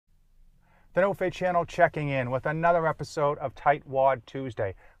The No Fate channel checking in with another episode of Tightwad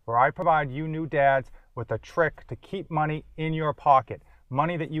Tuesday, where I provide you new dads with a trick to keep money in your pocket.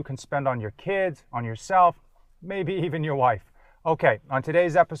 Money that you can spend on your kids, on yourself, maybe even your wife. Okay, on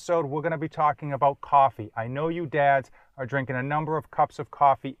today's episode, we're going to be talking about coffee. I know you dads are drinking a number of cups of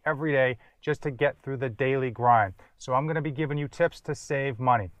coffee every day just to get through the daily grind. So I'm going to be giving you tips to save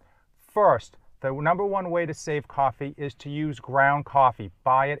money. First, the number one way to save coffee is to use ground coffee.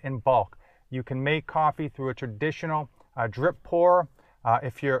 Buy it in bulk. You can make coffee through a traditional drip pourer.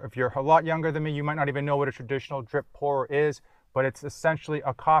 If you're a lot younger than me, you might not even know what a traditional drip pourer is, but it's essentially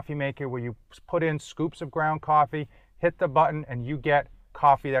a coffee maker where you put in scoops of ground coffee, hit the button, and you get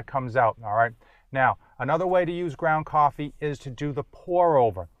coffee that comes out, all right? Now, another way to use ground coffee is to do the pour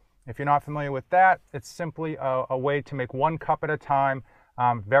over. If you're not familiar with that, it's simply a way to make 1 cup at a time,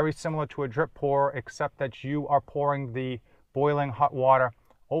 very similar to a drip pourer, except that you are pouring the boiling hot water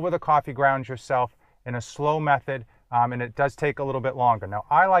over the coffee grounds yourself in a slow method, and it does take a little bit longer. Now,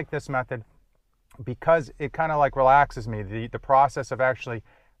 I like this method because it kind of like relaxes me. The process of actually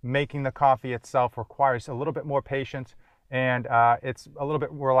making the coffee itself requires a little bit more patience, and it's a little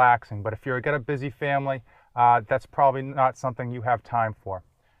bit relaxing. But if you've got a busy family, that's probably not something you have time for.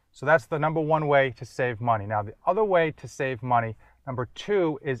 So that's the number one way to save money. Now, the other way to save money, number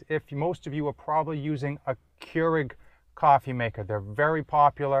two, is if most of you are probably using a Keurig coffee maker. They're very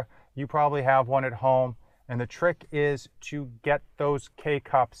popular. You probably have one at home. And the trick is to get those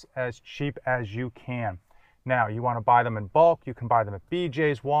K-cups as cheap as you can. Now, you want to buy them in bulk. You can buy them at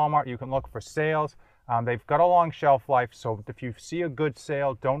BJ's, Walmart. You can look for sales. They've got a long shelf life, so if you see a good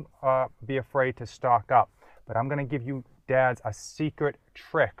sale, don't be afraid to stock up. But I'm going to give you dads a secret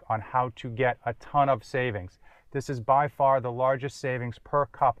trick on how to get a ton of savings. This is by far the largest savings per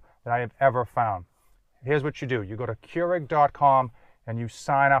cup that I have ever found. Here's what you do. You go to Keurig.com and you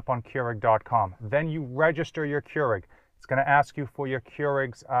sign up on Keurig.com. Then you register your Keurig. It's going to ask you for your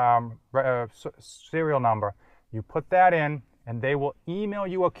Keurig's serial number. You put that in, and they will email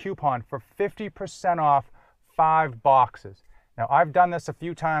you a coupon for 50% off 5 boxes. Now, I've done this a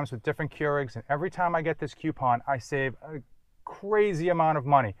few times with different Keurigs, and every time I get this coupon, I save a crazy amount of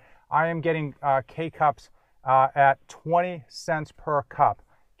money. I am getting K-cups at 20 cents per cup.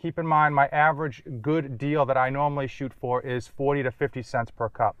 Keep in mind, my average good deal that I normally shoot for is 40 to 50 cents per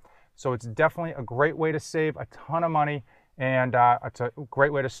cup. So it's definitely a great way to save a ton of money, and it's a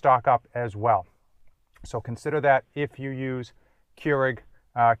great way to stock up as well. So consider that if you use Keurig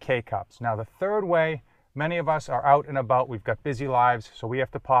K-cups. Now, the third way, many of us are out and about. We've got busy lives, so we have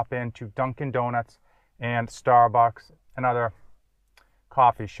to pop into Dunkin Donuts and Starbucks and other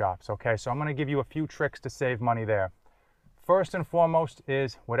coffee shops. Okay, so I'm going to give you a few tricks to save money there. First and foremost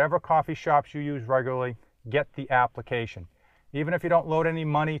is whatever coffee shops you use regularly, get the application. Even if you don't load any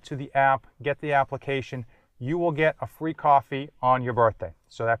money to the app, get the application. You will get a free coffee on your birthday.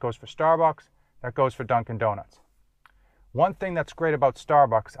 So that goes for Starbucks, that goes for Dunkin' Donuts. One thing that's great about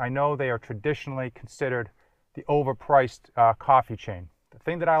Starbucks, I know they are traditionally considered the overpriced coffee chain. The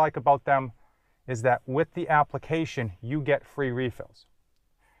thing that I like about them is that with the application, you get free refills.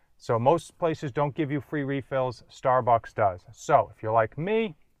 So most places don't give you free refills, Starbucks does. So if you're like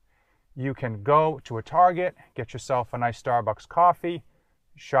me, you can go to a Target, get yourself a nice Starbucks coffee,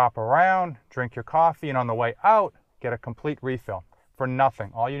 shop around, drink your coffee, and on the way out, get a complete refill for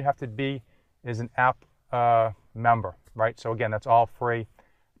nothing. All you have to be is an app member, right? So again, that's all free.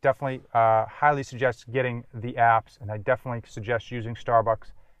 Definitely highly suggest getting the apps, and I definitely suggest using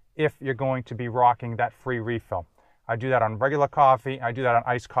Starbucks if you're going to be rocking that free refill. I do that on regular coffee. I do that on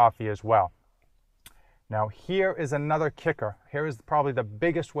iced coffee as well. Now, here is another kicker. Here is probably the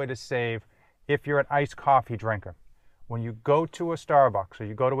biggest way to save if you're an iced coffee drinker. When you go to a Starbucks or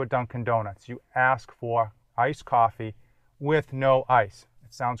you go to a Dunkin' Donuts, you ask for iced coffee with no ice.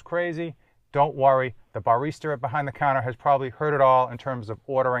 It sounds crazy. Don't worry. The barista behind the counter has probably heard it all in terms of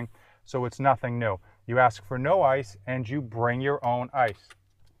ordering, so it's nothing new. You ask for no ice and you bring your own ice.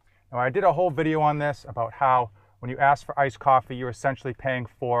 Now, I did a whole video on this about how when you ask for iced coffee, you're essentially paying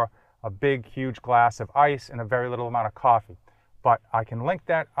for a big, huge glass of ice and a very little amount of coffee. But I can link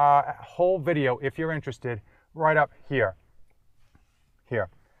that whole video, if you're interested, right up here.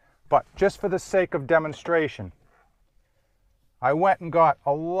 But just for the sake of demonstration, I went and got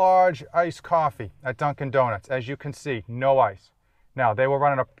a large iced coffee at Dunkin' Donuts. As you can see, no ice. Now, they were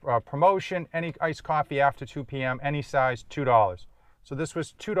running a promotion, any iced coffee after 2 p.m., any size, $2. So this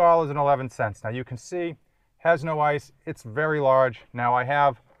was $2.11. Now, you can see, has no ice. It's very large. Now I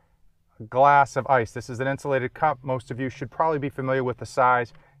have a glass of ice. This is an insulated cup. Most of you should probably be familiar with the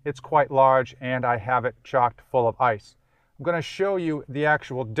size. It's quite large, and I have it chocked full of ice. I'm going to show you the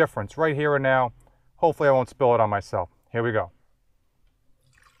actual difference right here and now. Hopefully I won't spill it on myself. Here we go.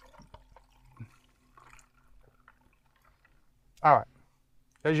 All right.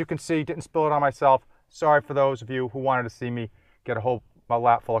 As you can see, didn't spill it on myself. Sorry for those of you who wanted to see me get a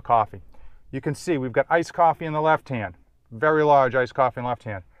lap full of coffee. You can see we've got iced coffee in the left hand, very large iced coffee in the left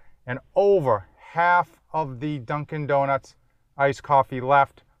hand, and over half of the Dunkin' Donuts iced coffee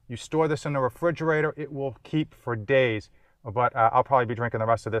left. You store this in the refrigerator, it will keep for days, but I'll probably be drinking the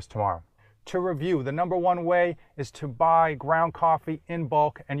rest of this tomorrow. To review, the number one way is to buy ground coffee in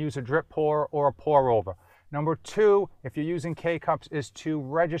bulk and use a drip pourer or a pour over. Number two, if you're using K-Cups, is to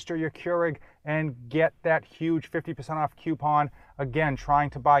register your Keurig and get that huge 50% off coupon. Again,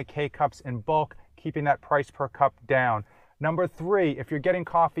 trying to buy K-Cups in bulk, keeping that price per cup down. Number three, if you're getting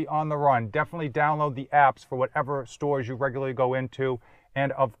coffee on the run, definitely download the apps for whatever stores you regularly go into.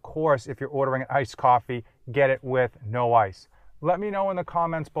 And of course, if you're ordering iced coffee, get it with no ice. Let me know in the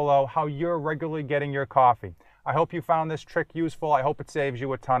comments below how you're regularly getting your coffee. I hope you found this trick useful. I hope it saves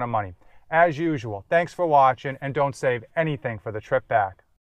you a ton of money. As usual, thanks for watching, and don't save anything for the trip back.